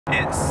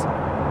It's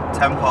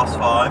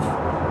 5:10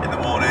 in the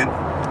morning.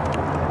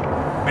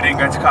 We didn't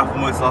go to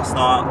Clapham Wood last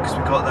night because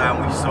we got there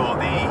and we saw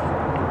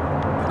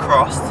the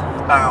cross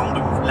bound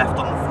and left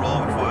on the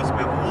floor. We thought it was a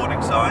bit of a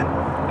warning sign,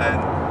 and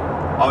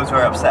I was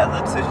very upset at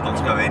the decision not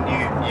to go in.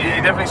 You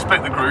definitely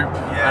split the group,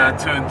 yeah.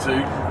 2 and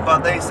 2.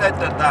 But they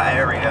said that that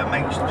area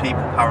makes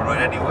people paranoid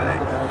anyway.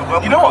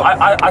 But you know what?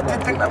 I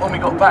did think that when we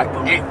got back,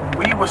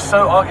 we were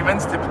so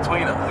argumentative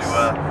between us. We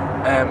were.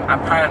 And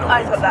paranoid.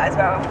 I thought that as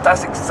well.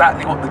 That's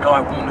exactly what the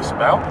guy warned us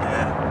about.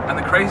 Yeah. And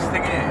the crazy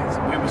thing is,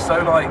 we were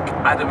so like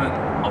adamant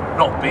of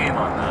not being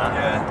like that.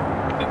 Yeah.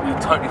 That we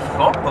totally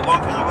forgot. But one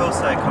thing I will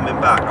say, coming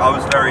back, I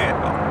was very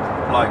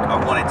like I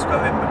wanted to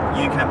go in, but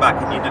you came back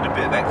and you did a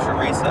bit of extra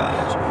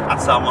research, and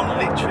someone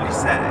literally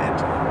said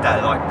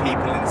that like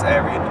people in this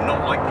area do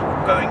not like people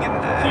going in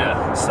there.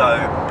 Yeah. So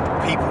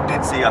people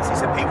did see us. He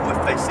said people, if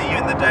they see you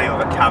in the day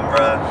with a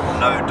camera,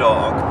 no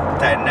dog,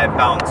 then they're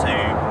bound to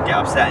get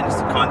upset, and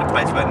it's the kind of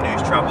place where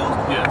news travels.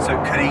 Yeah. So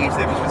it could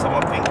easily be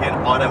someone thinking,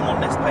 I don't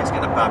want this place to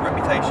get a bad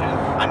reputation,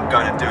 and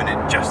going and doing it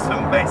just to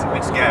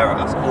basically scare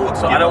us, or to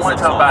So give I don't us want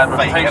to some tell bad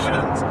sort of fake reputation,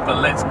 evidence. but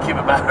let's give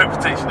a bad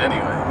reputation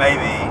anyway.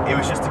 Maybe it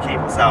was just to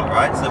keep us out,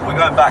 right? So we're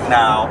going back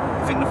now.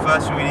 I think the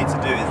first thing we need to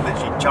do is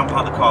literally jump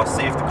out of the car,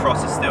 see if the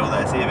cross is still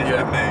there, see if it's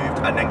been moved,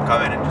 and then go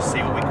in and just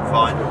see what we can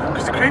find.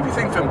 Because the creepiest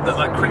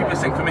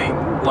thing for me,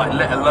 like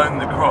let alone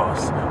the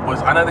cross,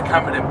 was I know the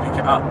camera didn't pick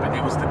it up, but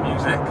it was the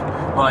music.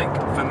 Like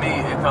for me,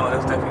 it felt like there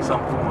was definitely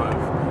some form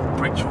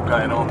of ritual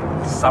going on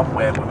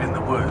somewhere within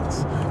the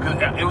woods. Because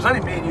it was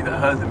only me and you that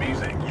heard the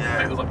music.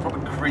 Yeah. It was like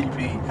proper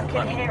creepy. I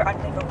couldn't hear it, I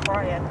think I'm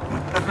crying.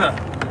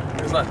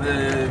 It was like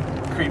the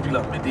creepy,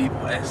 like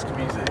medieval-esque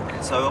music.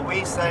 So are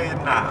we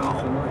saying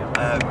now,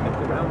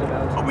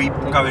 are we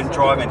going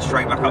driving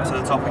straight back up to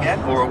the top again,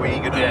 or are we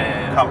going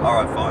to come?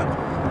 Alright, fine.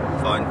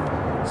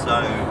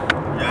 So,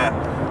 yeah.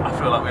 I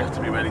feel like we have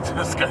to be ready to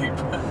escape.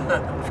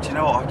 Do you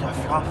know what, I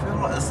feel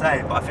like the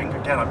same, but I think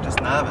again I'm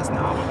just nervous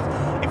now.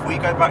 If we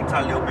go back to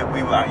that little bit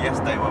we were at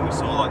yesterday where we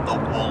saw like the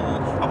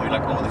wall and we were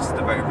like, oh, this is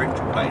the very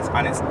ritual place,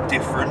 and it's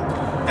different,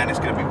 then it's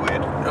going to be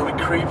weird. It'll be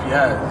creepy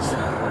as,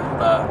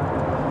 but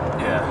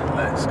yeah,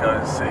 let's go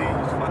and see.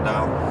 Let's find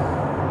out.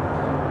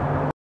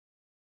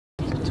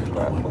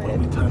 When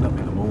we turned up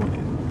in the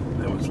morning,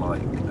 there was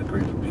like a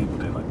group of people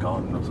doing like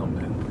gardening or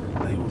something.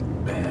 They were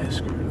bare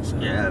screwing us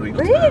out. Yeah, we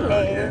got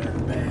really? Yeah,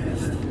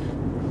 bears.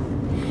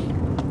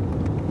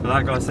 But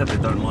that guy said they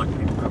don't like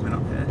people coming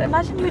up here. But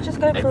imagine you were just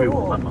going for a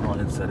walk. Everyone, like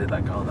Martin said it,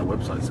 that guy on that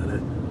website said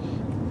it.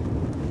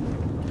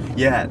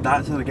 Yeah,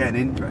 that's again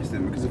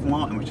interesting, because if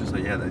Martin was just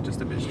like, yeah, they're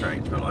just a bit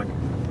strange, but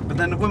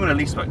then the woman I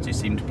least spoke to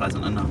seemed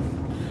pleasant enough.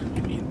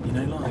 You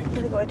know, like. What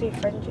have they got to do,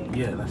 friend you?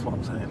 Yeah, that's what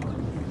I'm saying. Like,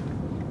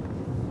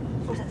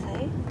 What does it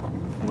say?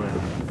 where?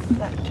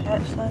 That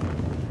church sign.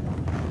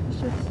 It's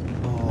just.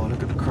 Oh,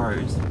 look at the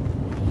crows.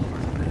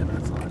 Yeah,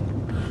 that's like.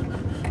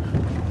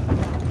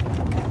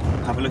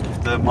 Have a look if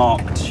the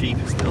marked sheep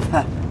is still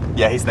there.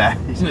 Yeah, he's there.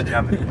 He's just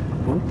jamming.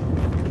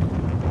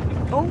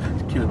 Oh.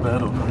 Kill a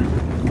bird or something.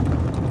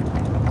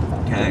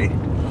 Okay.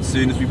 As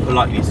soon as we pull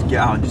up, you need to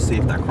get out and just see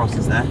if that cross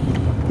is there.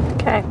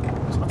 Okay.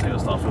 So I'll tell you to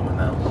start filming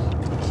now.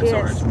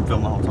 Sorry, it's been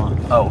filming the whole time.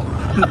 Oh.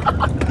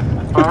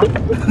 Oh,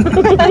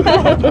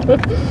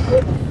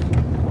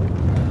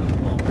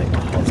 make my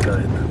heart's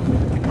going.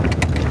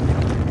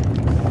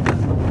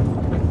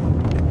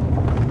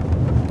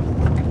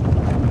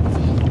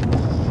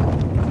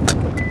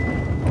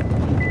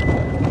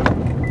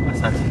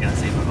 That's actually going to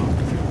see my heart.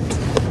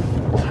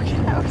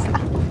 Fucking hell, what's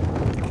that?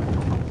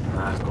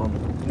 Nah, it's gone.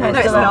 No,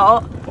 it's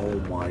not. Oh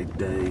my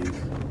days.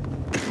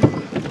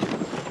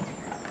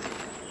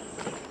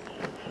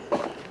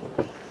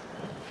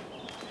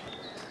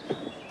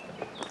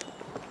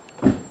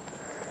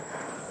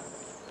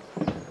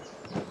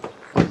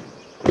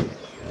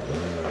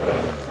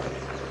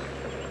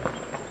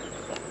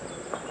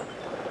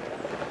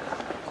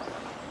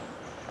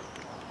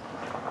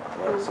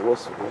 So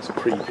what's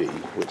creepy,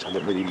 which I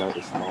didn't really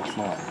notice last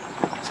night,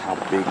 is how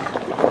big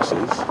the cross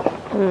is.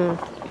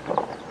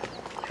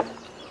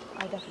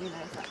 I definitely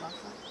noticed that last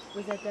night.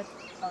 Was there dead?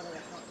 Oh no,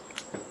 that's not.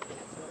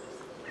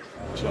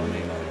 Do you know what I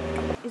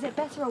mean? Is it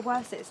better or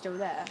worse that it's still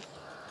there?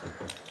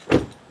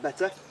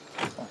 Better,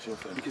 That's your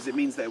thing. because it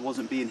means that it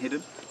wasn't being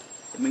hidden.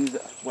 It means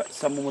that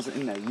someone wasn't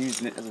in there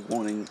using it as a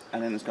warning,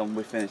 and then it's gone,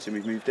 we're finished and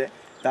we've moved it.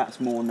 That's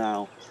more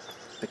now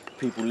the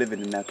people living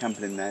in there,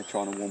 camping in there,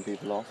 trying to warn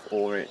people off,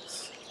 or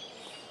it's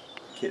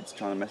kids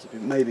trying to mess with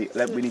people. Maybe,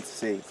 we need to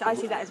see. So I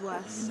see that as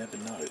worse. You never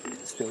know.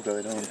 It's still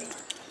going on.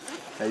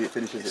 Maybe it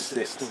finishes at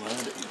 6. Still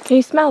early. Can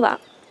you smell that?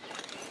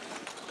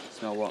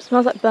 Smell what? It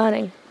smells like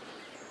burning.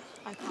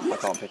 I can't. I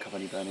can't pick up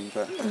any burning,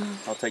 but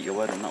I'll take your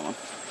word on that one.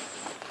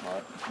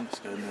 Right, I'm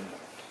just going in.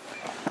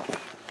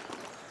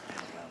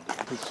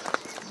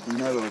 We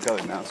know where we're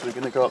going now, so we're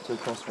going to go up to the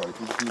crossroads.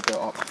 We're just going to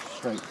go up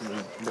straight to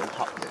the little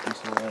hut that we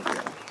saw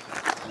earlier.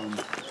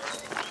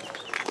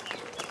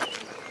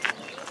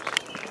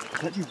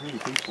 It's actually really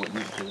peaceful at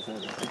night here, so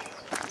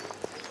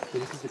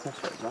this is the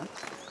crossroads, right?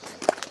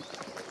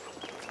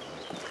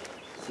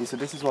 See, so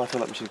this is why I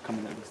feel like we should come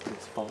in at least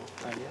this far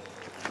earlier.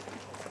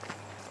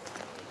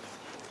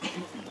 I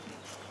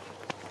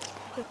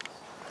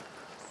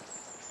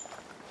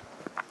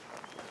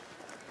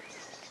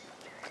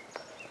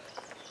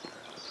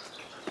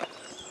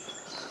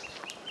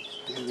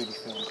do really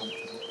feel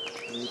uncomfortable.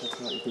 I really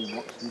feel like you're being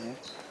watched in here.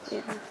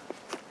 Yeah.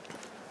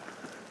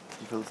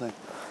 You feel the same?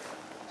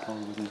 How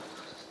was it?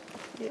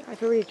 Yeah, I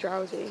feel really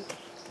drowsy. You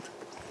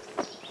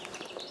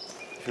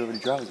feel really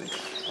drowsy?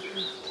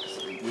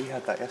 We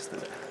had that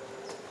yesterday.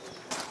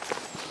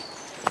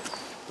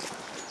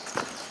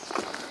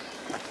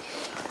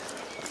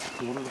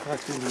 So one of the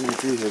first things I'm going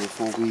to do here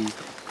before we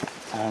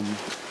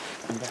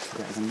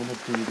investigate is I'm going to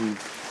do the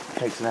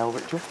cakes and ale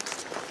ritual.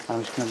 And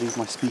I'm just going to leave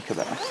my speaker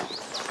there.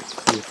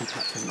 See if we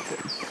catch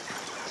anything.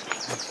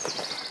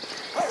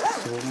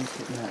 So we'll make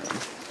it now.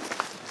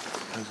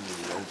 Those are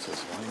really old, so I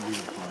didn't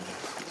really find it.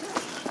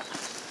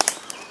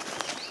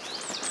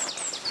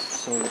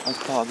 So as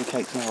part of the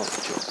cakes and ale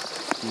ritual,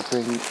 you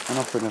bring an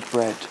offering of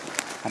bread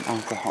and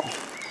alcohol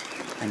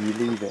and you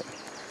leave it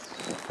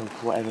for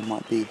whatever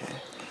might be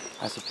here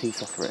as a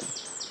peace offering.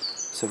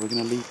 So we're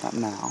going to leave that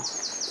now,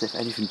 so if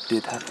anything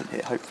did happen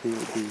here, hopefully it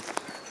would be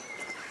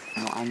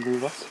not angry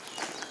with us.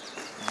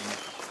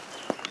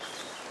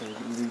 So we're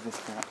going to leave this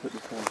there, put the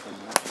phone on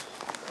that,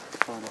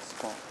 find a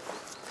spot.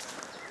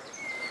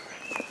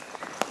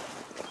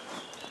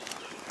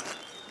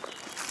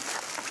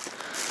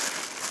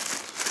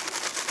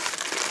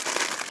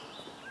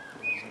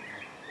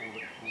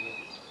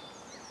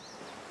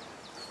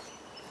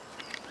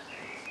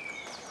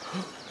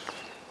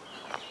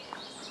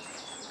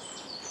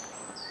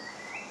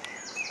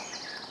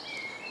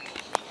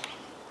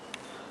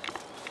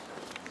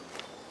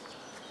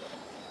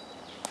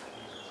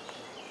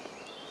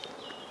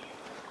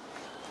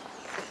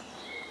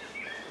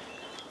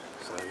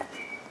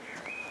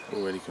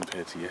 Already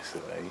compared to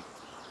yesterday,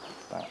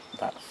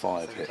 that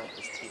fire pit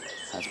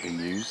has been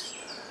used.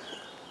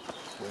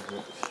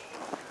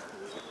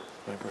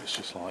 Whether it's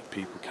just like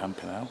people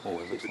camping out, or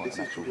whether it's like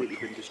an actual ritual.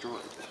 Been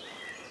destroyed.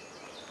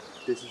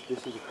 This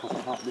is a proper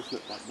hut. This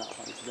looked like that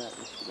hut was there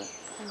yesterday.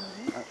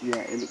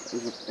 Yeah,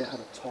 it had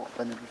a top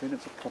and everything.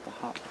 It's a proper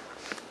hut,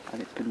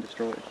 and it's been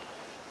destroyed.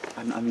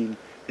 And I mean,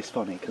 it's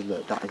funny because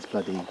look, that is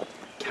bloody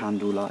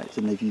candle lights,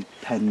 and they've used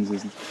pens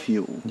as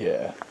fuel.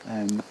 Yeah.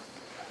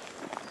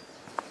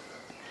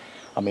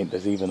 I mean,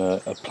 there's even a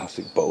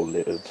plastic bowl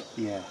littered.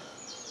 Yeah.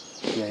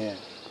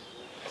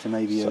 So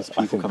maybe as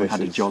people come and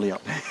had a jolly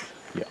up there.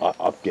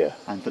 Yeah.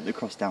 And put the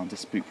cross down to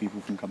spook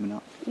people from coming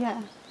up.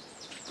 Yeah.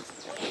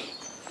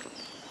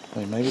 I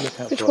mean, maybe look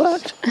out Which for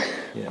worked.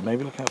 Yeah,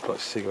 maybe look out for like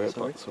cigarette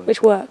butts.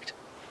 Which worked.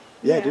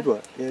 Yeah, it did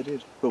work. Yeah, it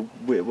did. But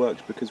it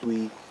worked because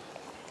we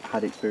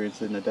had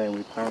experience in the day and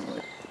we were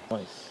paranoid.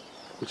 Nice.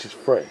 Which is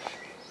fresh.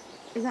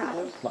 Is that?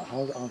 Like,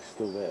 how is the ice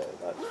still there?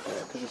 That's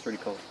Because it's really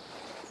cold.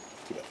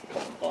 yeah, it's the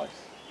common ice.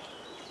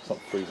 It's not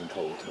freezing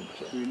cold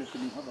temperature. Can we look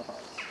in the other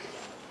huts?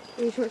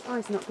 Are you sure it's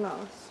ice, not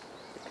glass?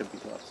 It could be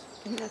glass.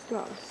 I think that's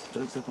glass.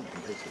 Don't say that in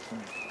case it's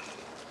not.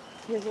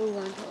 Here's all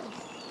around here.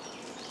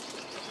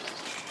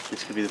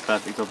 This could be the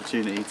perfect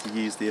opportunity to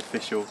use the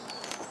official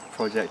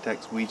Project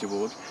X Ouija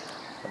board.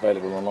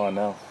 Available online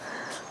now.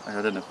 I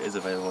don't know if it is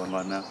available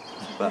online now,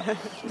 but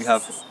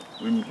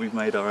we've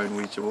made our own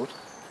Ouija board.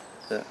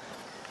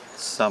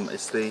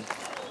 It's the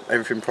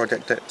everything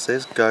Project X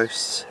is: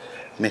 ghosts,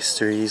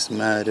 mysteries,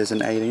 murders,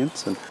 and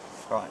aliens. And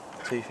right,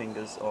 2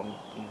 fingers on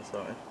either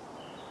side,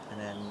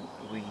 and then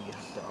we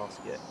have to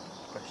ask it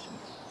questions.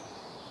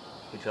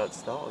 Would you like to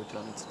start, or would you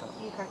like me to start?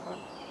 You crack on.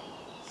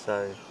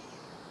 So,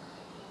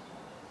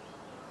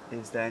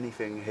 is there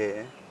anything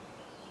here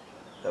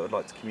that would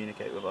like to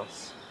communicate with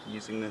us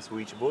using this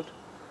Ouija board?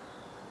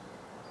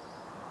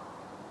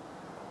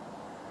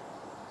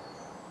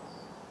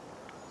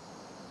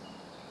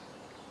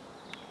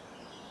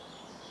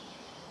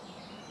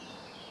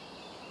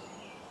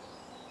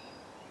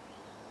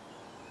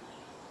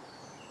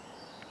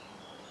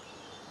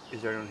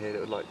 Is there anyone here that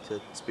would like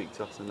to speak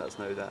to us and let us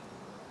know that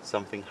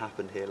something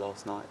happened here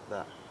last night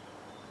that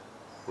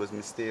was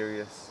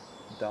mysterious,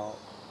 dark,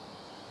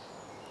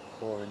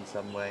 or in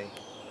some way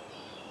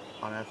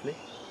unearthly?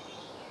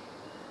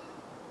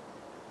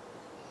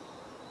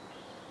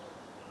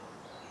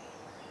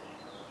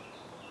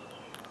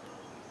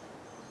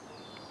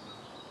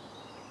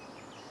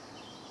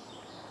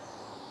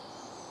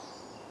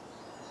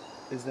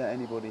 Is there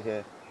anybody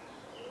here?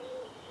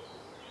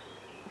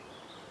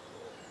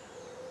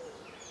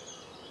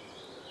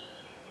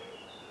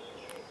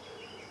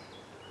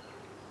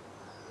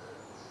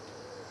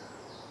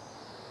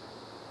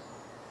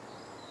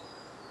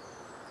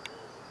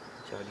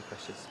 Do you have any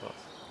questions to ask?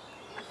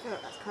 I feel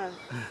like that's kind of,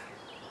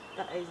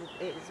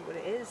 it is what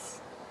it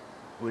is.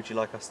 Would you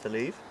like us to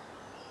leave?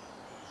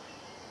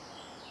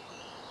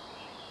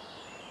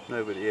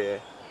 Nobody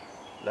here.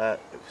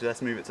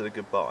 Let's move it to the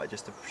goodbye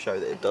just to show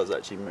that it does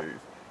actually move.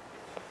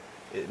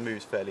 It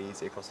moves fairly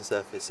easy across the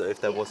surface, so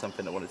if there was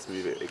something that wanted to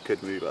move it, it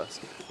could move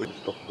us. Would you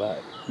stop the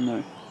bag?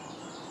 No.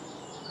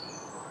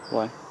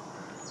 Why? Well,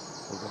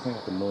 I think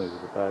like a noise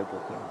of a bag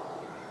dropping.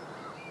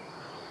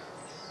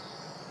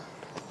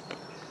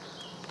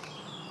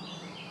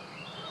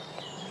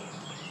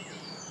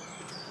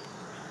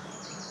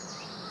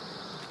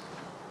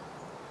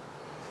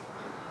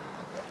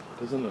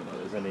 Doesn't look like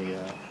there's any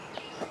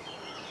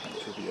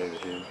activity over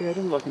here. Yeah, it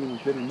doesn't look like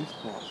anyone's been in this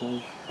part,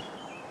 so...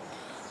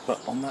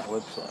 But on that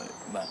website,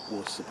 that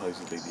was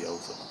supposedly the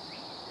altar.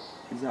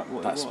 Is that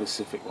what That it was?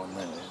 specific one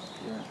there.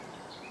 Yeah.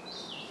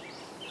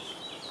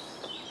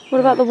 What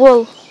about the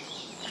wall?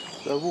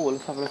 The wall,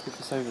 let's have a look if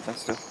it's over there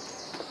still.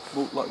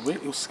 Well, like,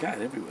 it was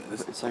scattered everywhere.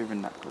 It's over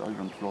in that,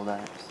 over on the floor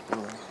there. It's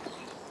still there.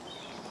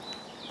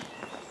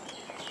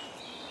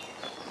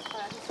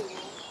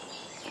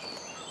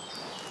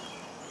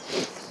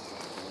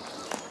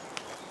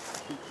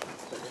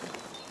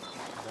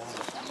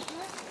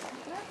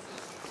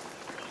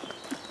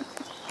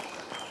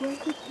 Where's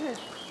the tent?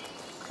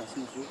 That's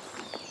not good.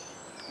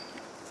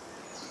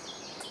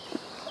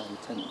 Oh, the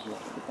tent is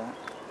right at the back.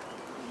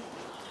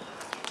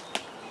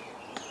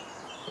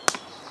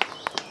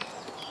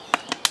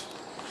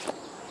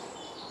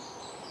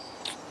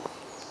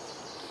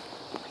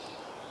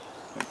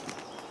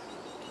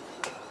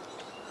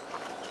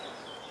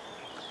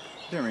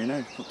 I don't really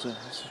know what to.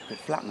 It's a bit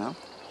flat now.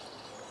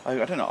 I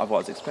don't know what I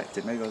was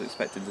expecting. Maybe I was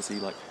expecting to see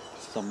like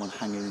someone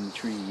hanging in the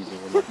trees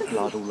or like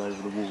blood all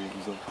over the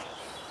walls. Or,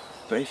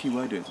 but if you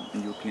were doing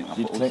something, you were cleaning up.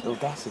 You'd think, well,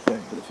 that's the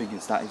thing. But the thing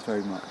is, that is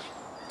very much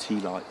tea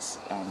lights,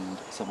 and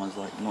someone's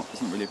like,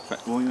 it's not really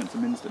affect. When we went to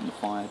Minster and the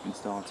fire had been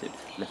started,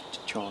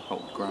 left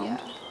charcoal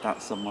ground. Yeah.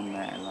 That's someone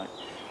there. Like,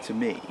 to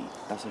me,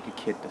 that's like a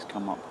kid that's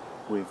come up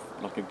with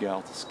like a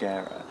girl to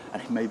scare her,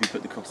 and he maybe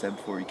put the cross there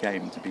before he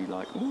came to be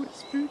like, oh, it's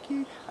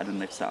spooky, and then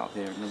they've sat up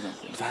here and done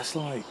something. That's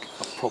like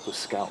a proper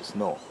scout's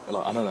knot.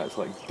 Like, I know that's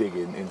like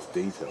digging into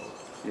detail,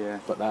 Yeah.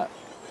 but that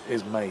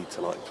is made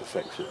to like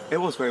perfection. It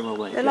was very well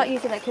made. But like you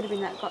said, that could have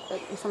been that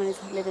someone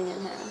who's living in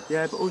here.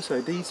 Yeah, but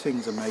also these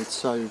things are made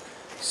so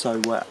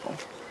well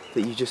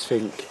that you just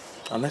think.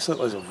 Unless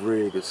there's a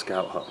really good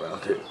scout hut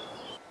around here.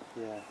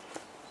 Yeah.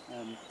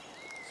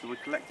 So we're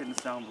collecting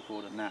the sound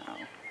recorder now,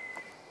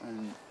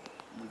 and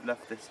we've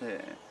left this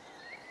here.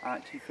 I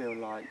actually feel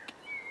like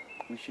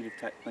we should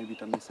have maybe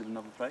done this in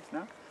another place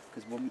now,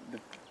 because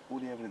all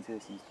the evidence here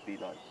seems to be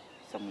like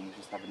someone was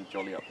just having a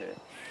jolly up here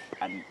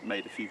and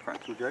made a few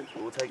practical jokes,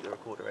 but we'll take the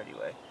recorder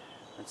anyway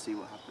and see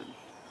what happened.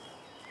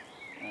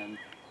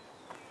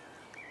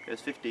 There's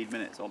 15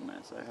 minutes on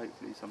there, so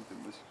hopefully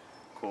something was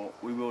caught.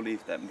 We will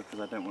leave them because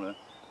I don't want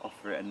to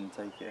offer it and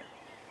take it.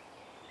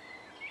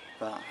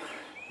 But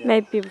yeah.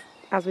 Maybe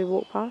as we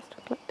walk past,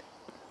 collect it.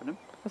 Pardon?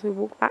 As we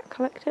walk back,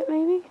 collect it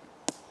maybe?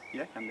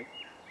 Yeah, can do.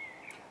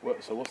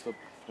 So what's the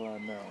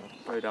plan now?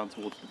 Go down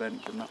towards the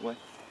bench and that way.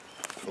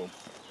 Cool.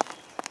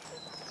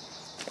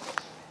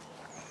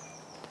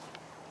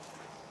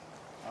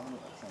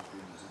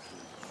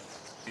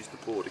 Use the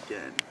board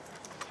again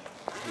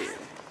here.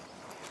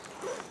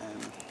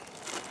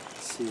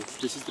 See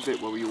if this is the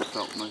bit where we all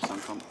felt most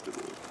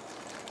uncomfortable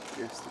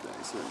yesterday,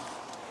 so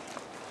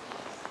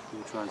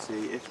we'll try and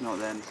see. If not,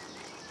 then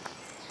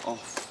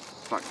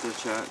off back to the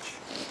church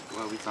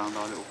where we found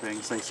our little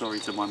thing. Say sorry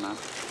to my man.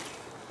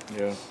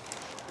 Yeah.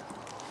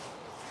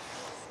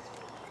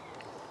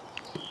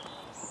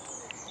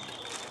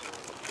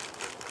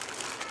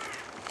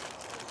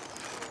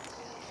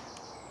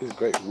 These are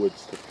great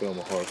woods to film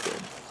a horror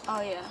film.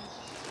 Oh yeah.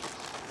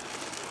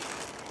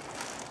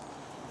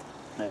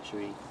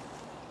 Nursery.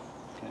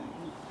 Okay.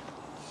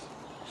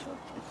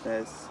 If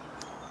there's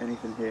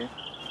anything here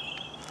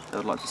that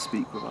would like to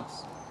speak with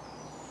us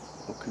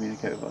or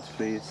communicate with us,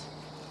 please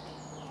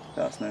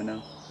let us know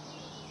now.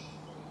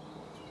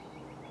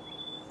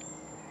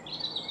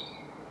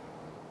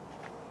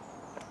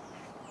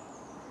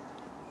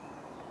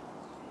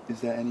 Is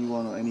there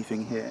anyone or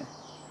anything here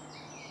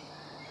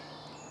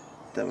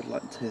that would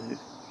like to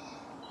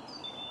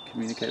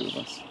communicate with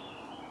us?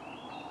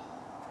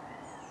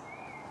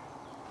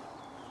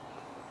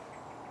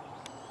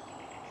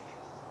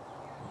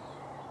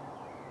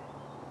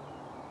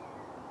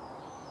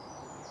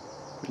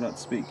 We'd like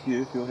to speak to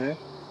you if you're here.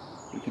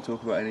 We can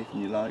talk about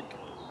anything you like.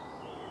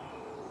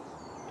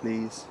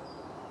 Please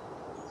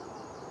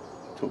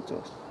talk to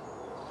us.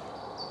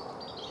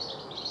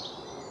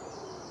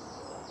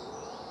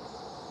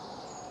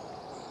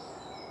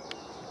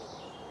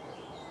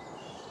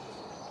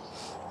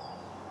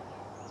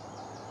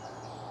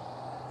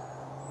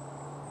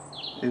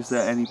 Is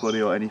there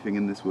anybody or anything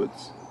in this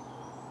woods?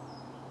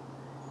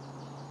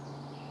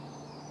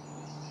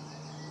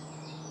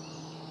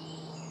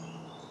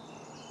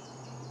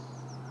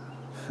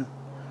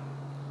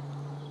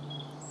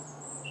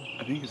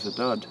 I think it's a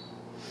dud.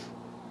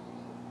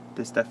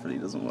 This definitely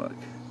doesn't work.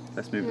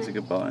 Let's move it to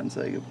goodbye and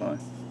say goodbye.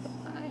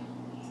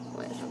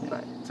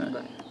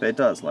 No. But it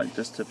does, like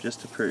just to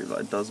prove,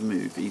 like it does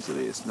move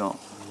easily. It's not.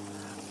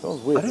 That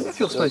was weird. I don't know if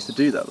you're supposed to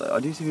do that though. I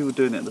do see people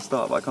doing it at the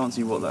start, but I can't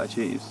see what that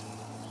achieves.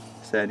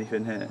 Is there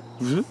anything here?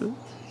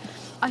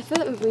 I feel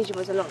like with Ouija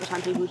boards a lot of the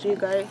time people do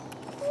go.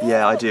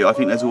 Yeah, I do. I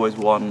think there's always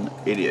one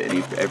idiot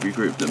in every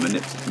group that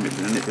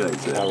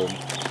manipulates it.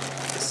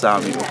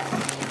 Samuel.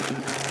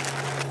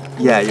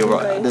 Yeah, you're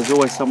right. There's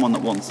always someone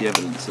that wants the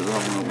evidence, so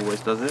there's someone that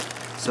always does it.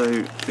 So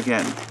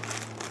again,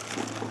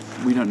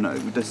 we don't know.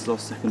 This is our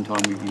second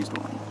time we've used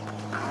one.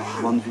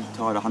 Once we've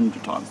tried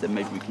 100 times, then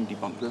maybe we can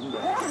debunk them.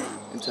 But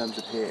in terms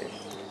of here,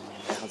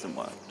 it hasn't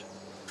worked.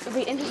 It'd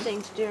be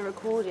interesting to do a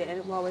recording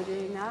while we're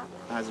doing that.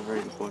 That's a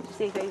very good point.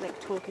 See if they like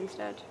talk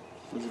instead.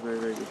 That's a very,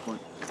 very good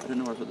point. I don't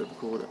know where I put the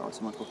recorder. Oh, it's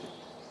in my pocket.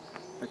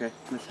 Okay,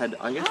 let's head.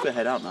 I guess we'll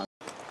head out now.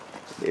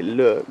 It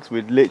looks,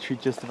 we're literally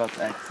just about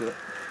to exit,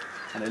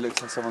 and it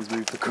looks like someone's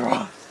moved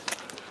across.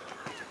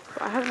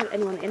 But I haven't had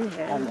anyone in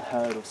here. I haven't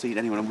heard or seen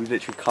anyone, and we've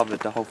literally covered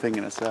the whole thing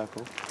in a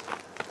circle.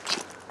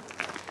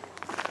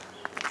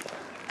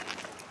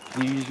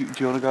 Do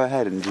you want to go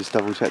ahead and just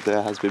double check that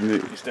it has been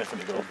moved? It's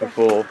definitely gone.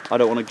 Before, I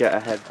don't want to get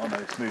ahead. Oh no,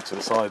 it's moved to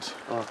the side.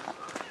 Oh.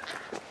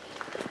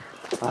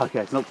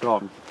 Okay, it's not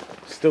gone.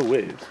 Still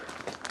weird.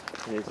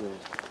 It is weird.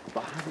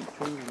 But I haven't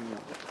seen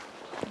anyone.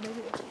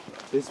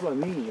 This is what I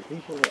mean, the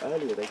people here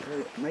earlier, they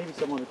came, maybe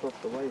someone across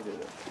the way did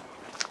it.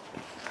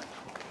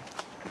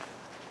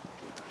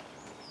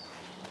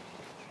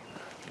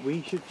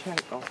 We should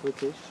check our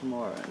footage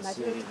tomorrow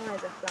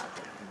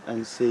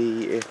and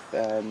see if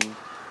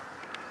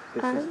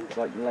this was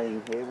like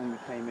laying here when we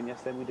came in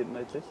yesterday and we didn't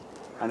notice.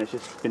 And it's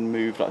just been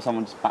moved, like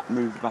someone just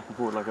moved back and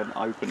forward like an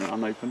open and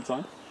unopened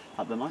sign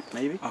at the night,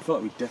 maybe? I feel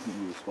like we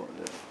definitely would have spotted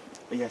it.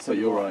 Yeah, So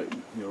you're right,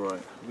 you're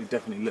right. We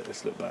definitely let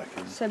this look back.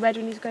 And So where do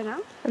we need to go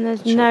now? And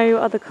there's no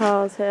other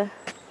cars here.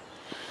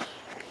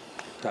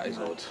 that is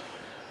odd.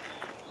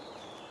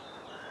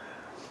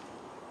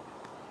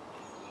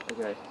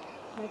 Okay.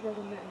 Maybe there's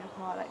a note in your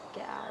car, like,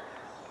 get out.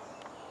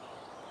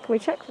 Can we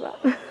check for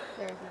that?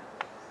 There isn't.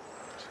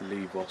 Just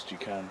leave whilst you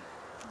can.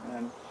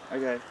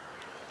 Okay.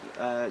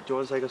 Do you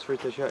want to take us through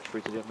to the church,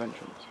 through to the other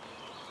entrance?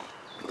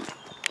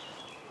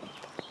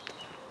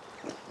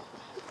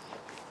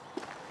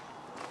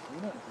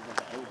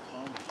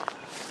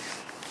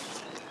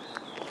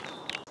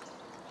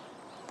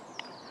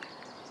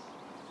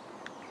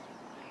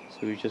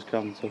 So we've just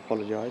come to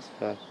apologise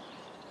for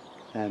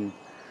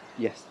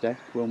yesterday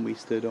when we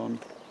stood on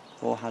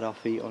or had our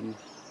feet on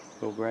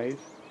your grave.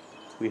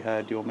 We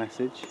heard your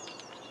message.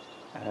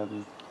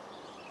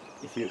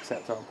 If you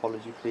accept our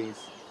apology, please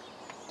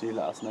do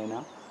let us know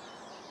now.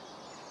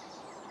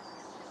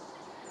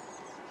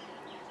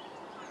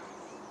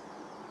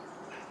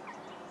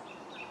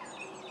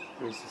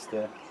 It was just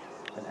an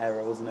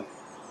error, wasn't it?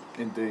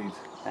 Indeed.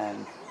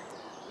 And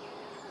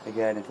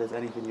again, if there's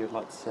anything you'd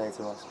like to say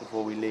to us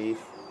before we leave,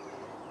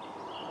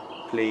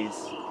 please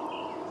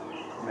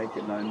make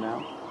it known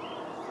now.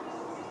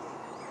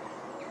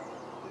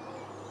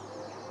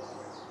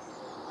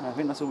 And I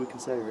think that's all we can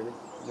say, really.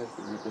 I don't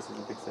think this is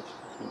a big session.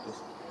 I think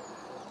just,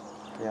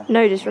 yeah.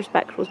 No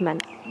disrespect was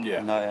meant.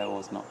 Yeah. No, it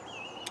was not.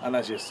 And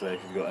as yesterday,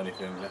 if you've got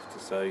anything left to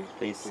say,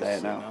 Please say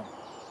it now.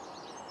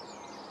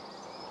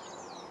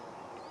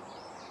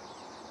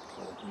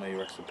 Cool. May you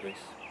rest in peace.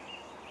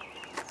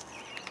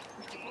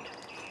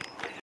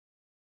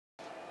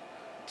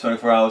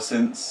 24 hours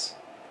since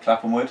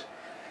Clapham Wood.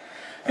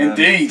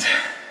 Indeed.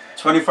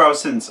 24 hours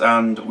since,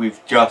 and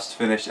we've just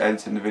finished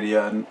editing the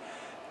video, and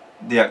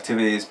the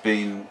activity has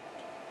been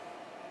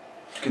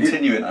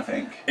continuing, I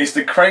think. It's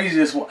the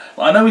craziest one.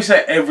 I know we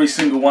say every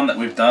single one that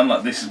we've done,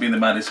 like this has been the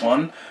maddest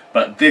one,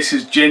 but this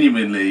has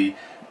genuinely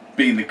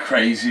been the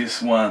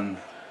craziest one.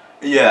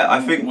 Yeah,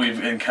 I think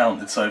we've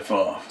encountered so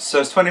far.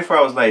 So it's 24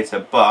 hours later,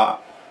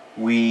 but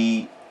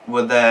we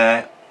were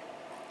there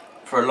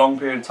for a long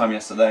period of time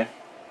yesterday.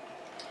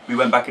 We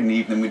went back in the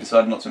evening, we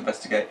decided not to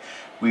investigate.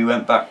 We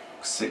went back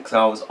 6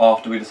 hours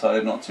after we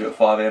decided not to at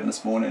 5 AM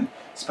this morning.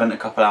 Spent a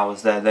couple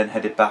hours there, then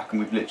headed back, and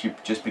we've literally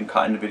just been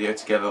cutting the video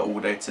together all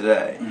day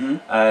today.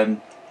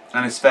 And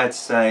it's fair to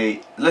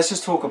say, let's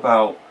just talk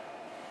about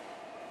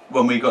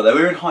when we got there.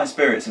 We were in high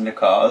spirits in the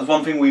car. It was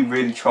one thing we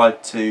really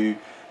tried to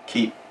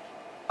keep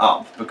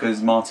up,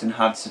 because Martin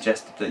had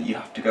suggested that you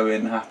have to go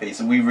in happy,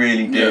 so we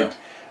really did. Yeah.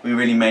 We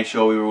really made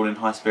sure we were all in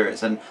high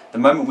spirits, and the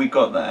moment we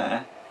got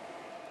there,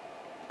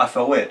 I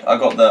felt weird. I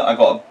got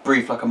a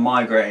brief like a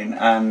migraine,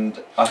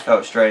 and I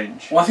felt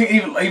strange. Well, I think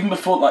even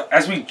before, like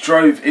as we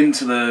drove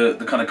into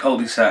the kind of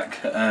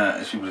cul-de-sac,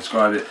 as people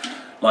describe it,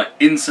 like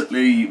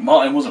instantly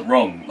Martin wasn't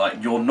wrong.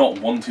 Like, you're not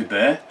wanted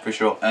there For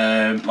sure.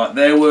 Like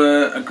there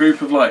were a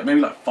group of like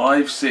maybe like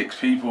 5-6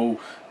 people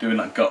doing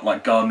like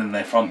gardening in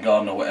their front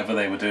garden or whatever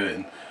they were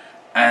doing,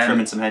 and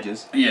Trimming some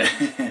hedges. Yeah.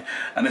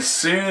 And as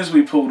soon as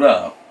we pulled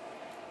up,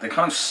 they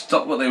kind of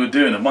stopped what they were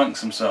doing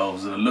amongst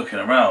themselves and are looking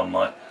around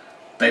like.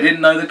 They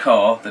didn't know the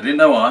car, they didn't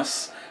know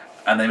us,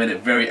 and they made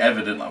it very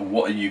evident, like,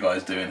 what are you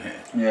guys doing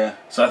here? Yeah.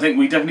 So I think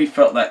we definitely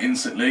felt that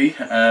instantly,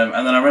 and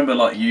then I remember,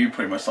 like, you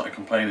pretty much started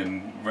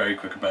complaining very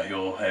quick about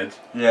your head.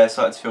 Yeah, I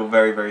started to feel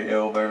very, very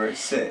ill, very, very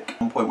sick. At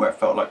one point where it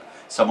felt like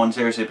someone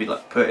seriously be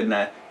like putting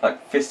their,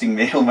 like fisting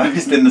me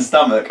almost in the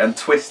stomach and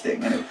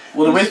twisting. And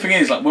well, the weird thing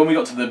is, like, when we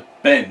got to the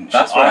bench,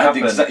 that's what I had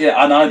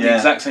happened. the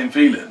exact same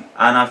feeling.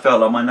 And I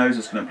felt like my nose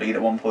was going to bleed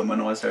at one point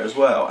when I was there as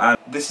well. And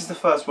this is the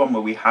first one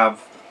where we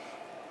have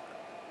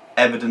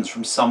evidence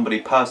from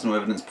somebody, personal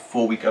evidence,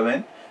 before we go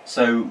in.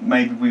 So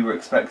maybe we were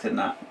expecting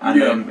that. And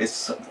Yeah.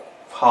 it's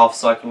half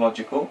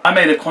psychological. I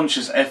made a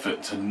conscious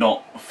effort to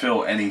not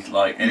feel any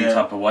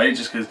type of way,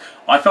 just because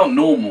I felt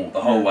normal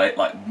the whole way,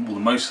 like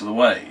most of the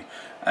way,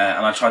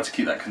 and I tried to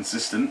keep that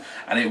consistent.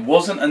 And it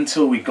wasn't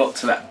until we got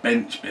to that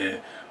bench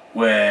bit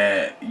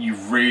where you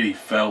really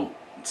felt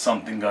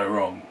something go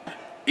wrong.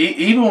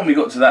 Even when we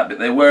got to that bit,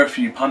 there were a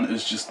few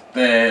punters just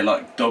there,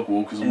 like dog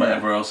walkers and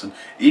whatever else, and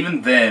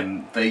even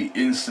them, they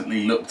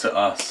instantly looked at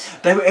us.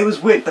 It was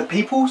weird that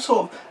people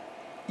sort of.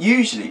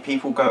 Usually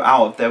people go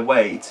out of their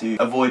way to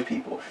avoid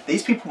people.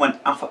 These people went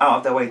out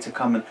of their way to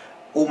come and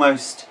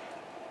almost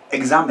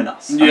examine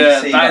us. Yeah,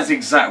 that is the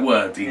exact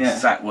word,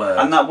 word.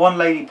 And that one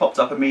lady popped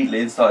up immediately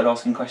and started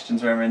asking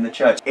questions when we were in the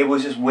church. It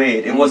was just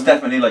weird. It was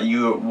definitely like,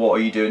 what are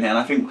you doing here? And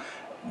I think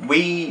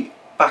we,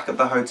 back at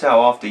the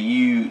hotel after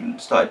you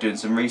started doing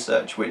some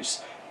research, which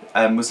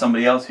was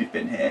somebody else who'd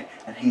been here,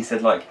 and he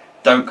said like,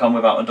 don't come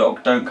without a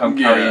dog, don't come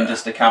carrying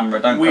just a camera,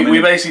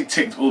 We basically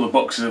ticked all the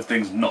boxes of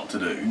things not to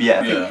do.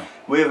 Yeah.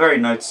 We were very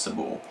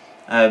noticeable.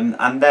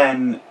 And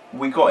then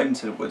we got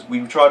into the woods.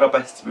 We tried our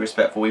best to be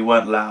respectful, we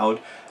weren't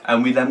loud,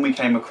 and then we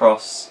came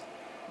across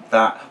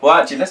that. Well,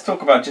 actually, let's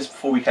talk about just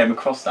before we came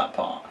across that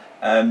part.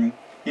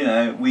 You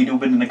know, we'd all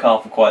been in the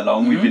car for quite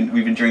long.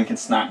 We've been drinking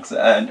snacks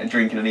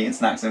drinking and eating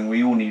snacks, and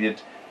we all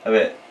needed a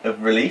bit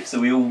of relief. So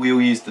we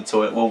all used the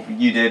toilet. Well,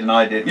 you did and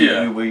I did.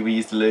 Yeah. We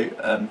used the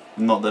loo.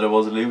 Not that it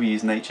was a loo. We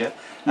used nature.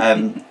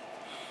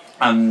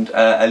 And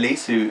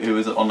Elise, who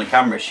was on the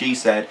camera, she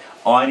said,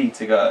 "I need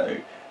to go.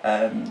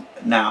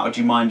 Now, do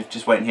you mind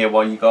just waiting here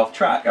while you go off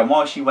track?" And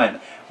while she went,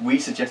 we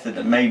suggested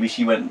that maybe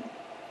she went.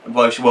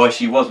 While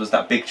she was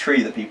that big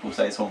tree that people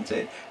say is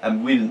haunted,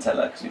 and we didn't tell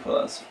her because we thought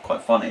that was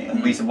quite funny.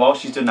 And we said, while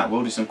she's doing that,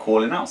 we'll do some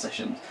calling out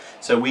sessions.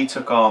 So we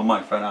took our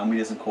microphone out and we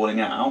did some calling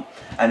out,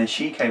 and then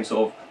she came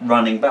sort of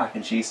running back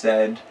and she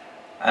said,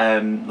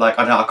 like,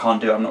 I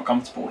can't do it, I'm not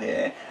comfortable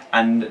here.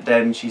 And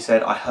then she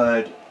said, "I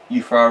heard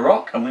you throw a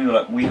rock," and we were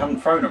like, "We haven't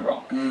thrown a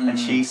rock." And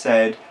she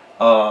said,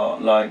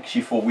 like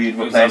she thought we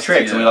were playing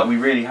tricks, and we were like, "We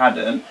really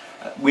hadn't."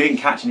 We didn't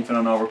catch anything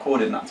on our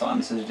recording that time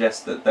to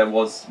suggest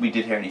that we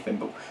did hear anything.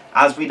 But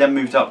as we then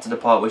moved up to the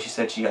part where she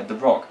said she had the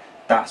rock,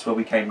 that's where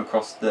we came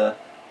across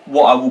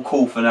what I will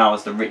call for now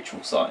as the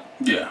ritual site.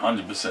 Yeah,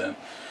 100%.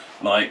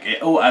 Like,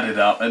 it all added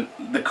up, and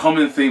the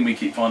common theme we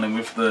keep finding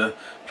with the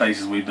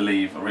places we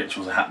believe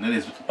rituals are happening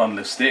is with the bundle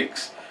of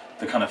sticks,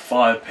 the kind of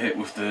fire pit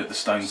with the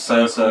stone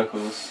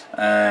circles.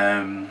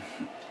 And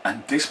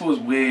this was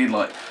weird.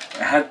 Like,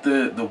 it had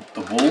the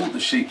wall, the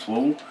sheep's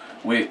wall,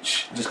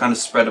 which just kind of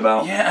spread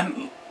about. Yeah,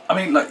 and I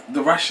mean, like,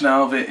 the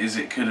rationale of it is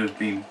it could have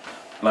been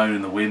blown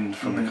in the wind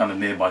from the kind of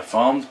nearby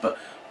farms, but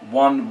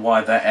one, why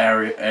that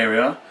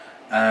area,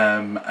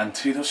 and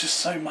two, there was just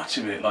so much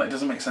of it. Like, it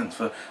doesn't make sense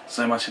for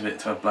so much of it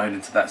to have blown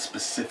into that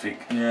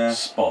specific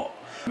spot.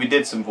 We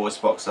did some voice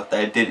box stuff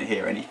there, didn't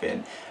hear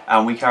anything,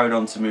 and we carried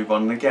on to move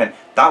on. And again,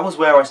 that was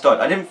where I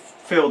started. I didn't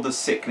feel the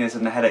sickness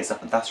and the headache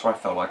stuff, but that's where I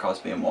felt like I was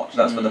being watched.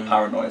 That's what the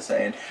paranoia is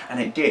saying, and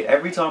it did.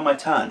 Every time I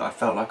turned, I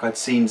felt like I'd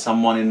seen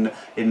someone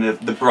in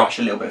the brush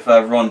a little bit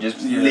further on,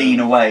 just lean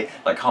away.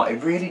 Like,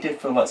 it really did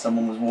feel like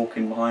someone was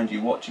walking behind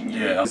you, watching you.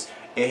 Yeah.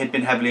 It had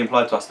been heavily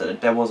implied to us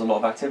that there was a lot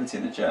of activity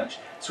in the church.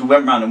 So we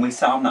went round and we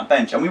sat on that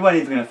bench, and we weren't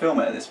even going to film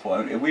it at this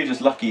point. We were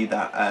just lucky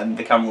that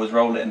the camera was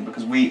rolling,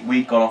 because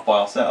we'd gone off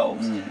by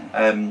ourselves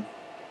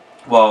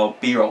while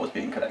B-roll was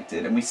being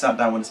collected, and we sat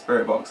down with the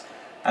spirit box,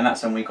 and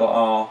that's when we got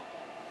our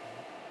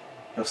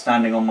 "You're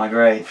standing on my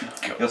grave.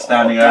 You're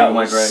standing over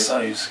my grave." That was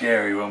so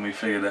scary when we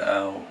figured it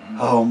out.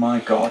 Oh my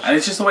god. And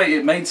it's just the way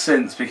it made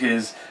sense,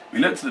 because we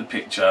looked at the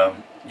picture,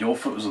 your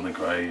foot was on the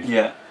grave.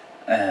 Yeah.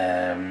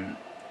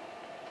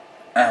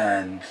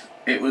 And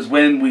it was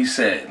when we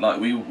said, like,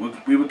 we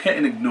were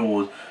getting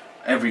ignored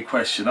every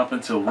question up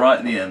until right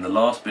at the end. The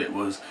last bit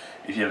was,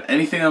 if you have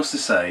anything else to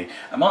say,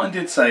 and Martin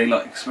did say,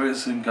 like,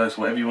 spirits and ghosts,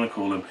 whatever you want to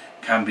call them,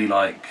 can be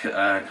like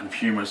kind of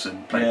humorous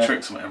and play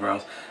tricks and whatever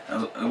else.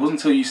 And it wasn't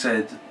until you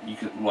said you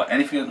could,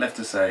 anything left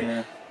to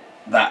say,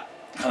 that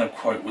kind of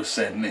quote was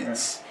said, and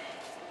it's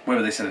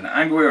whether they said it in an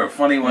angry way or a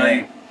funny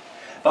way.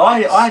 But I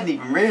hadn't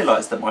even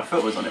realised that my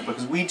foot was on it,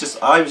 because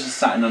I was just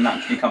sat in a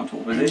naturally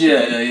comfortable position.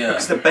 Yeah.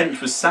 Because the bench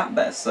was sat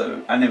there,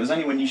 and it was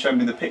only when you showed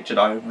me the picture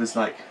that I was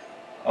like,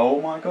 oh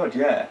my god,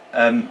 yeah.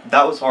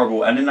 That was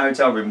horrible, and in the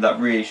hotel room that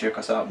really shook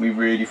us up. We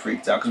really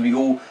freaked out, because we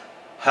all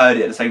heard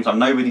it at the same time.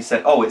 Nobody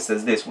said, "Oh, it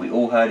says this." We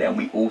all heard it, and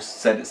we all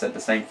said it said the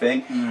same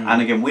thing.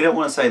 And again, we don't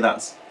want to say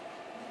that's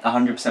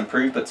 100%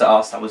 proof, but to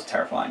us that was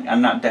terrifying,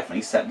 and that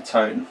definitely set the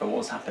tone for what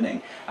was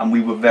happening. And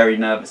we were very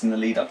nervous in the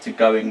lead up to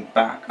going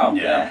back up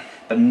there,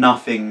 but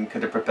nothing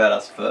could have prepared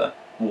us for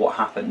what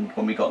happened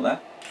when we got there.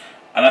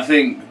 And I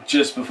think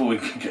just before we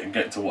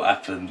get to what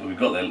happened when we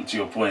got there, to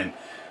your point,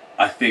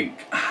 I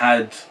think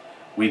had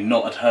we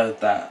not had heard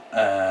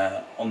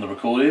that on the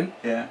recording,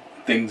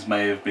 things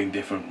may have been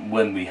different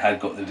when we had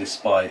got there,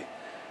 despite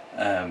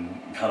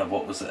kind of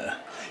what was there.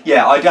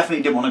 Yeah, I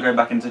definitely didn't want to go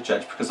back into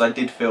church, because I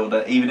did feel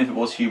that even if it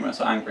was humorous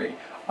or angry,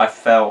 I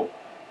felt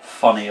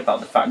funny about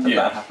the fact that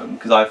that happened,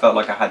 because I felt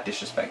like I had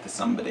disrespected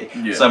somebody.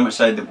 So much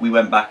so that we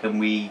went back and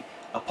we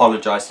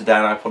apologise to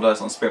Dan, I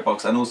apologise on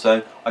Spiritbox, and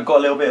also I got a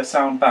little bit of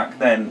sound back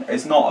then.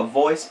 It's not a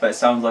voice, but it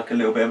sounds like a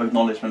little bit of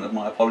acknowledgement of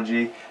my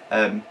apology,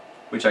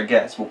 which I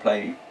guess we'll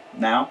play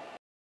now.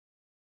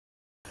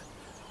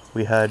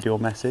 We heard your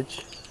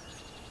message.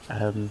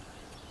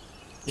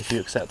 If you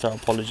accept our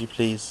apology,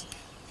 please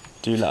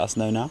do let us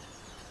know now.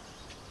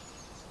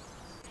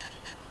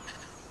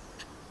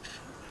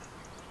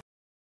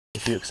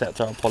 If you accept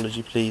our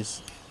apology,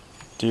 please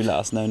do let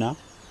us know now.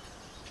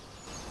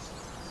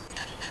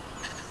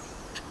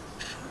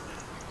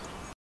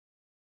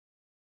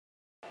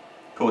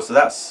 Cool.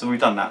 So we've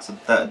done that. So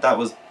that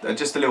was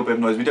just a little bit of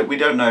noise. We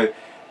don't know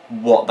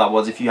what that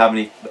was. If you have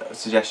any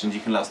suggestions,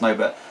 you can let us know.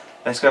 But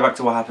let's go back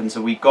to what happened.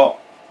 So we got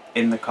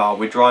in the car,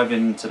 we're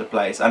driving to the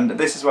place, and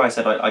this is where I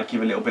said I'd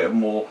give a little bit of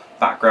more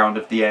background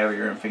of the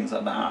area and things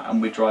like that.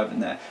 And we're driving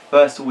there.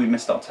 First of all, we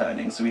missed our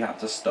turning, so we had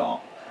to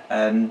stop.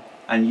 And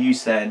you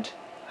said,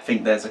 I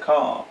think there's a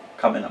car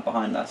coming up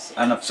behind us.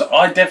 And so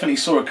I definitely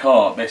saw a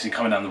car basically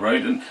coming down the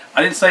road, and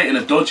I didn't say it in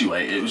a dodgy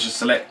way. It was just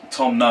to let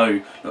Tom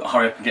know, look,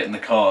 hurry up and get in the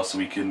car so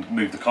we can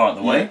move the car out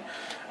of the way.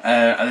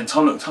 And then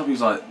Tom looked up, he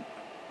was like,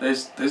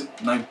 there's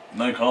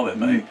no car there,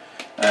 mate.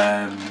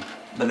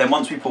 But then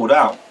once we pulled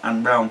out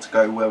and round to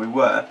go where we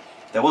were,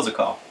 there was a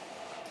car,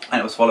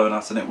 and it was following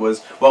us, and it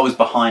was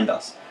behind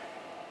us.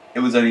 It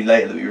was only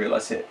later that we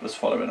realised it was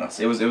following us.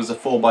 It was a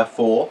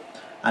 4x4,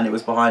 and it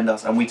was behind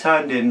us, and we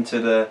turned into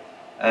the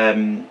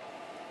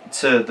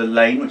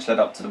lane which led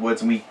up to the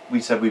woods, and we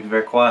said we'd be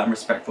very quiet and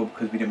respectful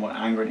because we didn't want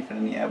to anger anything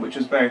in the air, which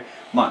was very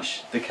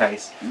much the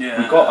case.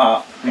 Yeah. We got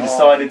up, we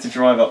decided to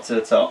drive up to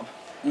the top,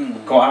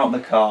 got out of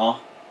the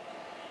car,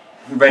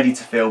 ready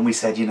to film. We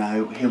said, you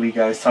know, here we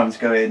go, it's time to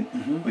go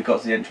in. We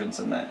got to the entrance,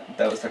 and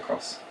there was the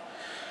cross.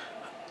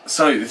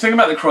 So the thing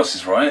about the cross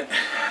is, right,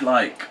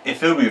 like, it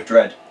filled me with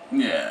dread.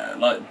 Yeah,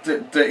 like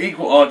the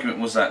equal argument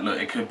was that, look,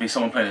 it could be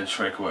someone playing a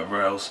trick or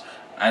whatever else,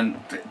 and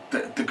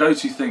the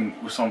go-to thing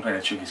with someone playing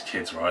a trick is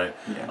kids, right?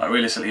 Yeah. Like,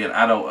 realistically, an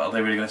adult, are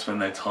they really going to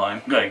spend their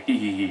time going hee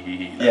hee hee hee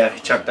hee? Yeah,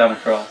 chuck down a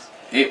cross.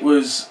 It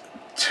was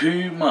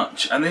too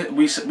much, and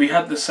we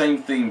had the same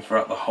theme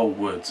throughout the whole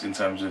woods in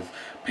terms of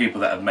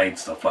people that have made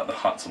stuff like the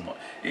huts and what.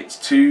 It's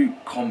too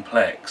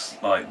complex,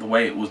 like the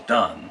way it was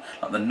done,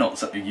 like the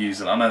knots that we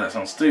used, and I know that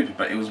sounds stupid,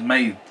 but it was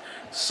made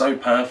so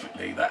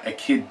perfectly that a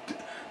kid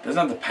doesn't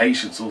have the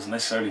patience or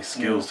necessarily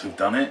skills to have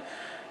done it.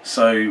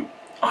 So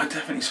I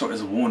definitely saw it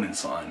as a warning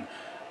sign.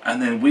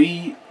 And then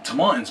we, to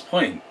Martin's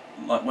point,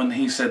 like when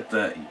he said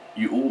that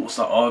you all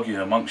start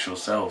arguing amongst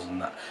yourselves,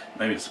 and that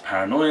maybe it's a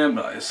paranoia,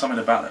 but there's something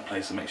about that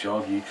place that makes you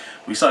argue.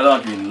 We started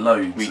arguing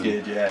loads. We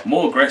did, yeah.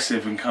 More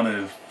aggressive and kind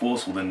of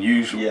forceful than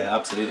usual. Yeah,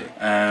 absolutely.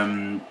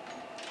 And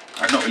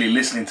not really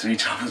listening to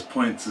each other's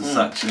points as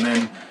such. And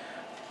then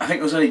I think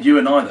it was only you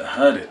and I that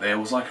heard it. There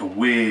was like a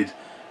weird,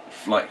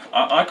 like,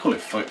 I call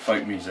it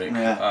folk music.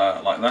 Yeah.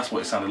 Like that's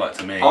what it sounded like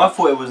to me. I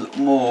thought it was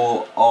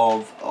more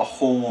of a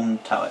horn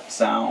type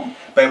sound,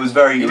 but it was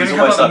very. It was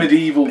almost like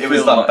medieval. It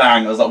was like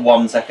bang. It was like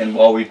 1 second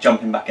while we were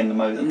jumping back in the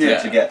motor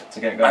to get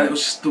going. And it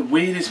was just the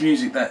weirdest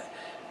music that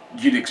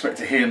you'd expect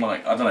to hear in,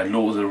 like, I don't know,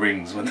 Lord of the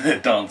Rings when they're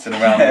dancing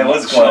around. Yeah, it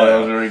was quite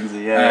Lord of the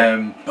Ringsy,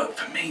 yeah. But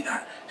for me,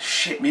 that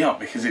shit me up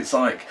because it's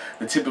like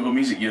the typical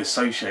music you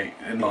associate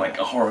in like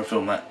a horror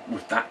film that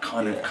with that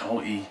kind of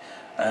culty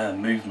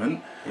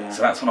movement. Yeah.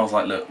 So that's when I was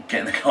like, look,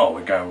 get in the car,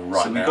 we're going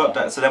right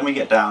now. So then we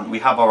get down, we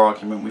have our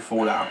argument, we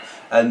fall out,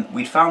 and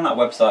we'd found that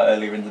website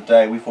earlier in the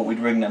day. We thought we'd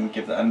ring them and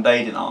give that, and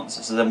they didn't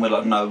answer. So then we're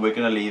like, no, we're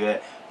going to leave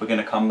it, we're going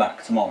to come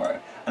back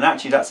tomorrow. And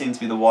actually that seemed to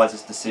be the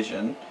wisest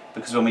decision,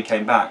 because when we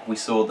came back we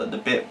saw that the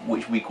bit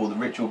which we call the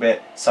ritual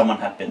bit, someone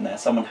had been there,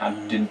 someone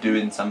had been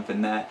doing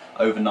something there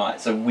overnight,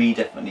 so we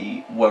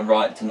definitely were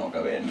right to not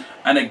go in.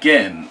 And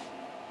again,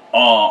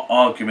 our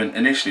argument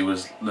initially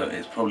was, look,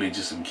 it's probably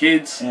just some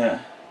kids. Yeah.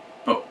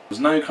 But there's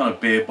no kind of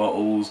beer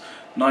bottles,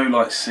 no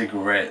like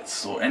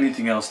cigarettes or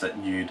anything else that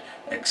you'd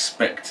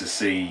expect to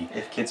see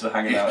if kids were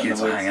hanging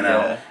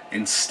out.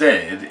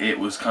 Instead, it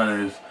was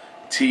kind of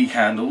tea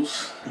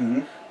candles,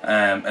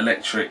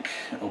 electric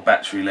or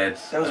battery led.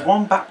 There was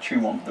one battery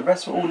one, but the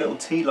rest were all little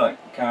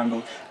tea-like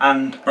candles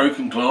and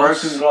broken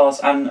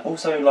glass, and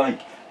also like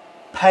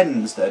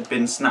pens that had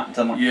been snapped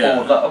on,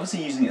 like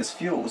obviously using it as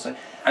fuel. So.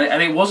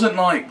 And it wasn't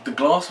like, the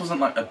glass wasn't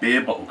like a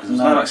beer bottle, because there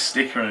was no like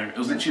sticker in it. It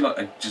was literally like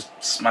a just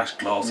smashed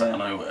glass out of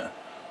nowhere.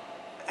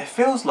 It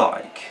feels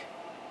like,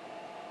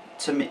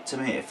 to me,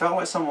 it felt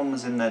like someone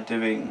was in there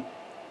doing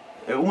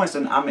almost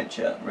an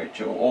amateur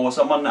ritual, or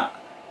someone that,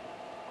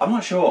 I'm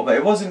not sure, but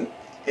it wasn't.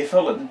 It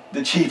felt like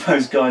the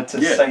cheapo's guide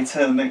to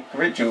satanic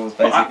rituals,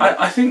 basically.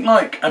 I think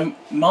like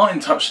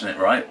Martin touched on it,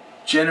 right?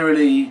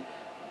 Generally,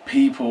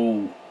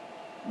 people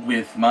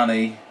with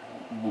money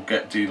will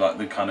do like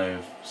the kind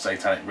of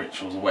satanic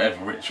rituals or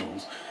whatever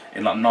rituals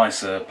in like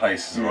nicer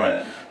places,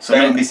 right? So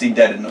they won't be seen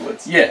dead in the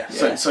woods. Yeah.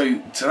 So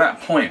to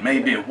that point,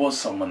 maybe it was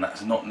someone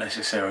that's not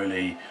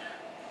necessarily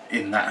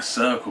in that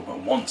circle but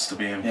wants to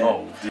be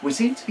involved. Yeah. We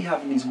seem to be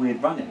having these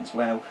weird run-ins.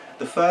 Well,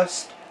 the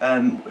first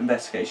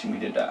investigation we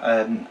did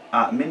at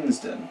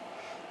Minsden,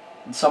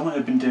 someone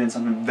had been doing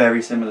something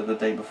very similar the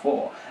day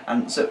before,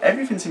 and so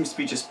everything seems to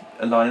be just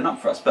lining up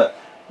for us. But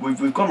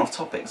we've gone off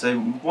topic. So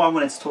what I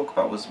wanted to talk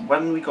about was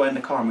when we got in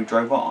the car and we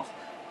drove off,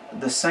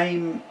 the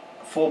same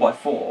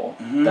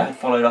 4x4 that had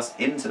followed us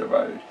into the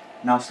road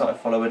now started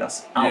following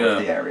us out of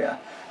the area,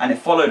 and it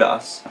followed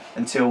us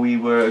until we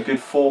were a good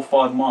 4 or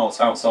 5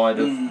 miles outside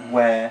of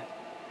where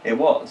it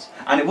was.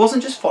 And it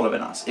wasn't just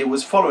following us, it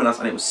was following us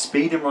and it was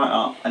speeding right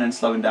up and then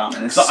slowing down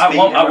and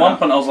then at one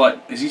point I was like,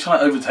 is he trying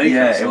to overtake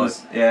us? It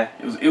was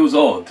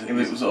odd. It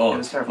was odd. It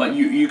was terrifying. Like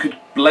you could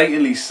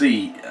blatantly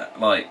see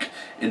like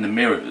in the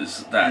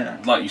mirrors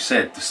that like you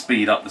said, the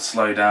speed up, the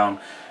slow down.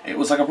 It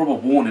was like a proper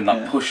warning,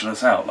 like pushing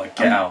us out, like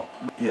get out.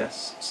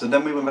 Yes. So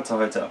then we went back to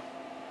our hotel,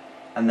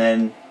 and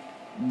then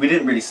we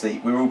didn't really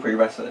sleep. We were all pretty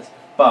restless.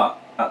 But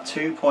at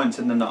 2 points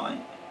in the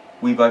night,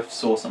 we both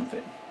saw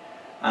something,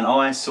 and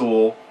I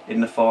saw in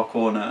the far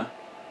corner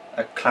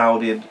a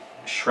clouded,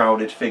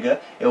 shrouded figure.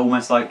 It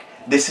almost like,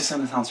 this is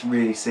something that sounds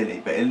really silly,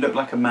 but it looked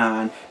like a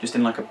man just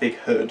in like a big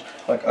hood,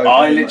 like over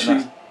I literally.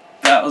 Like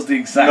that was the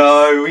exact.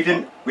 No, we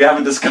didn't. We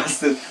haven't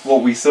discussed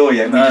what we saw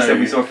yet. We just said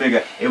we saw a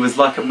figure. It was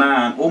like a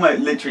man, almost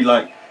literally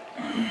like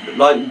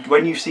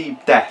when you see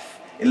death.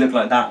 It looked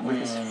like that with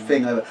his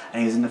thing over,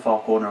 and he was in the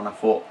far corner. And I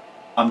thought,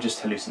 I'm just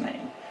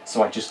hallucinating.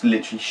 So I just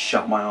literally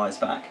shut my eyes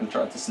back and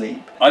tried to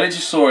sleep. I literally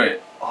saw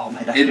it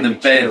in the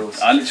bed. Chills.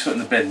 I literally saw it in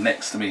the bed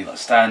next to me, like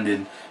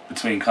standing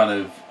between kind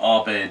of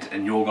our bed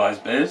and your guys'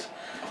 bed.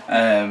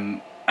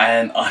 And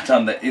I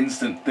done the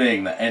instant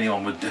thing that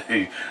anyone would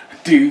do.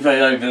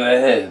 Duvet over their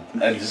head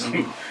and just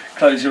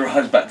close your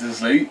eyes back to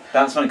sleep.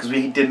 That's funny because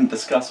we didn't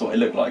discuss what it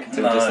looked like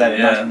until just then,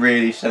 and that's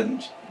really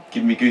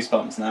giving me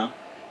goosebumps now.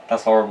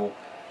 That's horrible.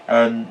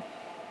 But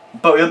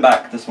we went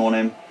back this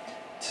morning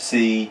to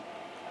see,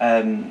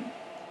 and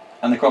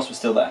the cross was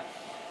still there,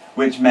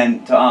 which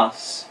meant to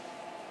us,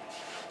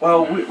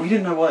 well, we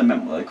didn't know what it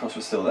meant, but the cross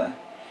was still there.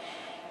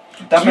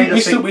 That made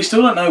us think, we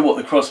still don't know what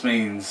the cross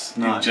means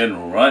in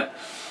general, right?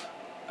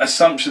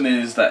 Assumption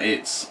is that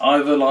it's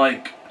either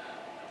like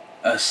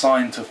a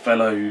sign to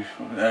fellow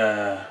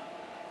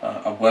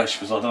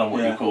worshippers, I don't know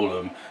what you call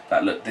them,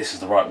 that look, this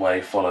is the right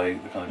way, follow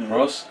the kind of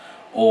cross,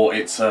 or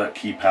it's a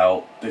keep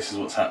out, this is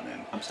what's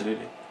happening.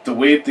 Absolutely. The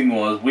weird thing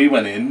was, we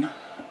went in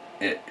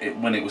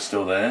when it was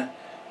still there.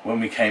 When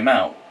we came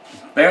out,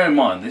 bear in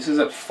mind this is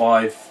at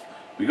 5.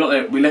 We got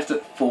there. We left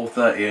at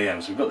 4:30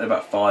 AM, so we got there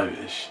about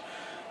 5ish.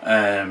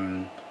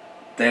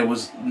 There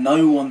was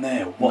no one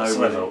there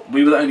whatsoever. No, really.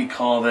 We were the only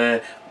car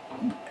there.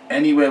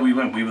 Anywhere we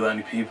went, we were the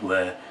only people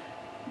there.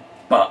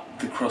 But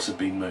the cross had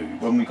been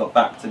moved. When we got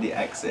back to the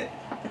exit,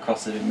 the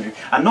cross had been moved,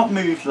 and not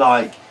moved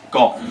like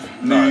gone,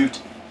 moved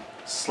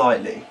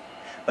slightly.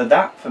 But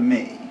that for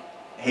me,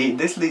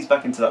 this leads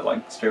back into that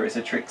like spirits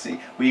of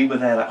Trixie. We were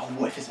there like, oh,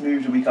 what if it's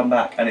moved and we come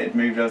back and it had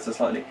moved ever so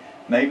slightly?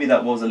 Maybe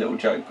that was a little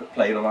joke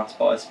played on us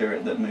by a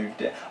spirit that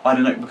moved it. I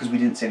don't know, because we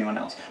didn't see anyone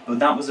else. But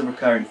that was a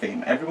recurring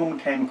theme. Everyone we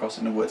came across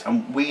in the woods,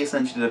 and we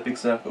essentially did a big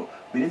circle.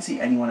 We didn't see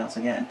anyone else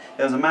again.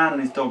 There was a man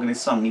and his dog and his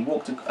son, and he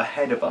walked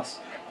ahead of us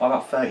by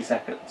about 30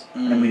 seconds,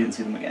 and then we didn't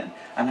see them again.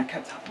 And that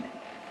kept happening.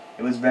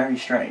 It was very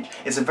strange.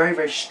 It's a very,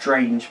 very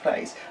strange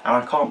place, and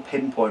I can't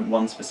pinpoint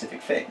one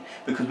specific thing,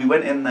 because we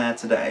went in there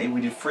today,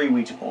 we did 3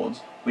 Ouija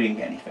boards, we didn't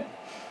get anything.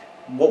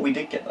 What we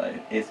did get though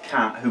is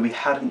Kat, who we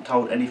hadn't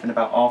told anything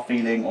about our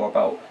feeling or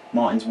about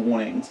Martin's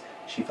warnings.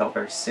 She felt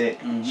very sick,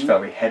 she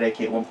felt very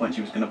headachy. At one point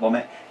she was going to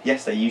vomit.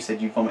 Yesterday you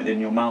said you vomited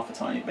in your mouth a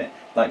tiny bit.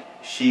 Like,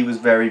 she was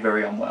very,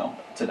 very unwell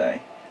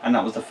today. And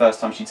that was the first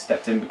time she'd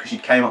stepped in, because she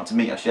came up to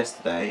meet us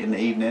yesterday in the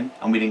evening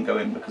and we didn't go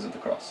in because of the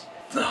cross.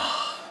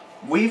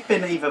 We've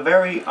been either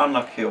very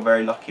unlucky or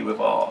very lucky with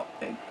our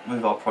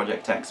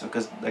Project X,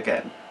 because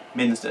again,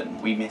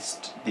 Minsden, we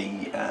missed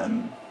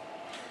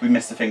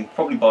the thing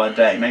probably by a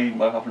day, maybe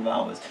by a couple of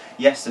hours.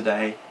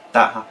 Yesterday,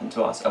 that happened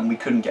to us, and we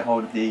couldn't get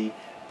hold of the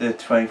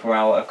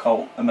 24-hour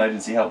occult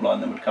emergency helpline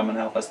that would come and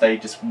help us.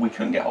 We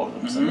couldn't get hold of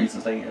them for some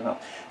reasons. They didn't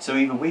help. So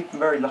either we've been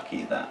very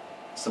lucky that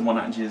someone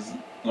actually is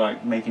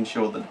like making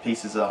sure that the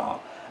pieces are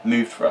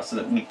moved for us so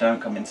that we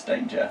don't come into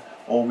danger,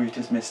 or we've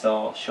just missed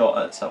our shot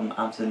at some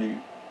absolute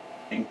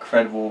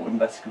incredible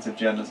investigative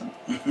journalism.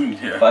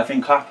 But I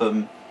think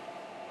Clapham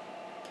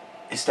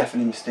is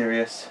definitely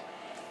mysterious.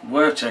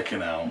 Worth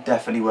checking out.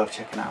 Definitely worth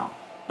checking out.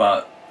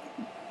 But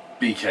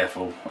be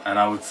careful, and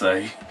I would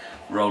say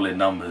roll in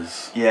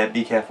numbers. Yeah,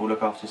 be careful,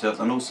 look after yourselves.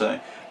 And also,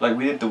 like,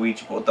 we did the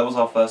Ouija board. That was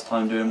our first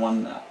time doing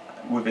one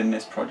within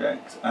this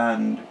project,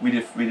 and we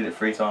did it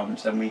 3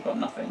 times and we got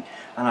nothing.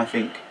 And I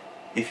think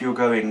if you're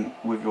going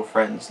with your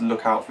friends,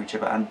 look out for each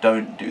other and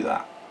don't do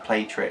that.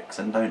 Play tricks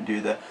and don't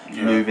do the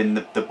moving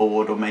the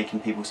board or making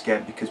people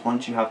scared, because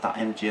once you have that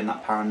energy and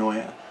that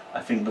paranoia,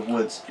 I think the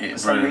woods, for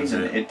some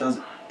reason, it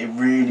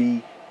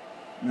really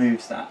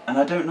moves that. And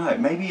I don't know,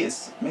 maybe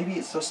it's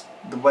just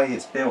the way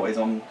it's built is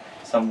on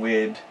some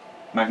weird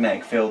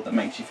magnetic field that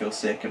makes you feel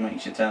sick and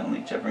makes you turn on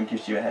each other and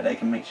gives you a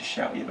headache and makes you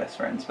shout at your best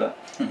friends. But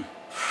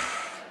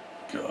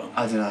God,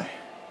 I don't know.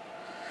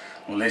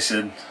 Well,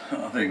 listen,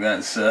 I think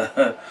that's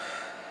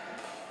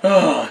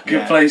Oh,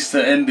 good place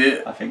to end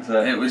it. I think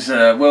so. It was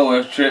a well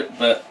worth trip,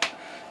 but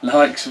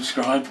like,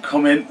 subscribe,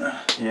 comment.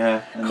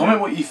 Yeah. Comment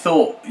what you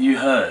thought you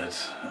heard.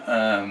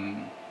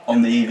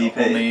 On the EVP.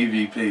 On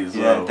the EVP as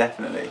well. Yeah,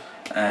 definitely.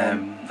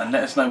 And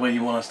let us know where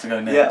you want us to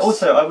go next. Yeah,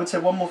 also I would say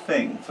one more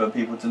thing for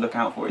people to look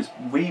out for is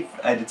we've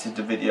edited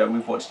the video and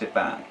we've watched it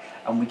back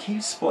and we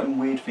keep spotting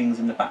weird things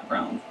in the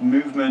background,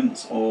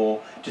 movements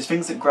or just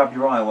things that grab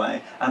your eye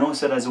away, and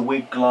also there's a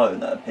weird glow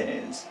that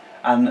appears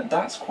and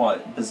that's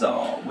quite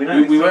bizarre. We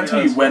won't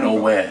tell you when or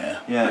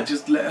where, yeah. But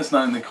just let us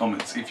know in the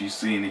comments if you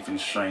see anything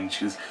strange,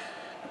 because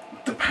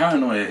the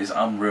paranoia is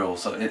unreal,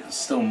 so it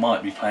still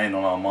might be playing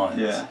on our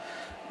minds. Yeah.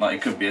 Like,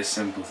 it could be a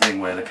simple thing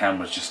where the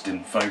cameras just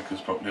didn't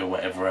focus properly or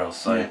whatever else.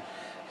 So, yeah. if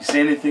you see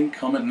anything,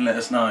 comment and let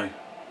us know.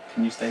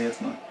 Can you stay here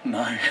tonight?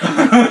 No.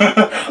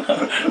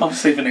 I'm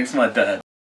sleeping next to my dad.